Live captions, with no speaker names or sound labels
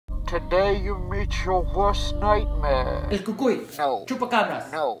Today you meet your worst nightmare. El cucuy. No.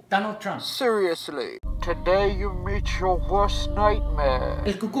 Chupacabras. No. Donald Trump. Seriously. Today you meet your worst nightmare.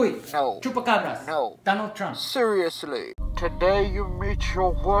 El cucuy. No. Chupacabras. No. Donald Trump. Seriously. Today you meet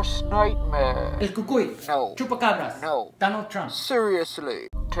your worst nightmare. El cucuy. No. Chupacabras. No. Donald Trump. Seriously.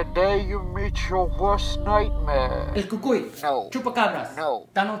 Today you meet your worst nightmare. El cucuy. No. Chupacabras. No.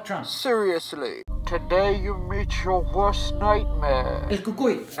 Donald Trump. Seriously. Today you meet your worst nightmare. El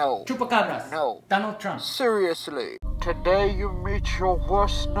cucuy. No. Chupacabras. No. Donald Trump. Seriously. Today you meet your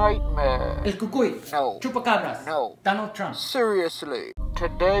worst nightmare. El cucuy. No. Chupacabras. No. Donald Trump. Seriously.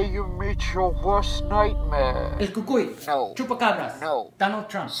 Today you meet your worst nightmare. El cucuy. No. Chupacabras. No. Donald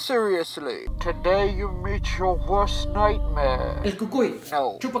Trump. Seriously. Today you meet your worst nightmare. El cucuy.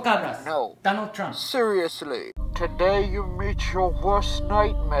 No. Chupacabras. No. Donald Trump. Seriously. Today you meet your worst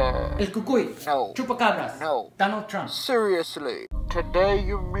nightmare. El cucuy. No. Chupacabras. No. Donald Trump. Seriously. Today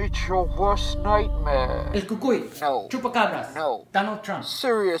you meet your worst nightmare. El cucuy. No. Chupacabras. No. Donald Trump.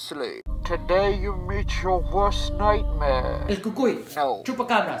 Seriously. Today you meet your worst nightmare. El cucuy. No.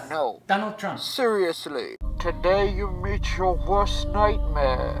 Chupacabras. No. Donald Trump. Seriously. Today you meet your worst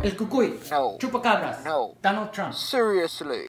nightmare. El cucuy. No. Chupacabras. No. Donald Trump. Seriously.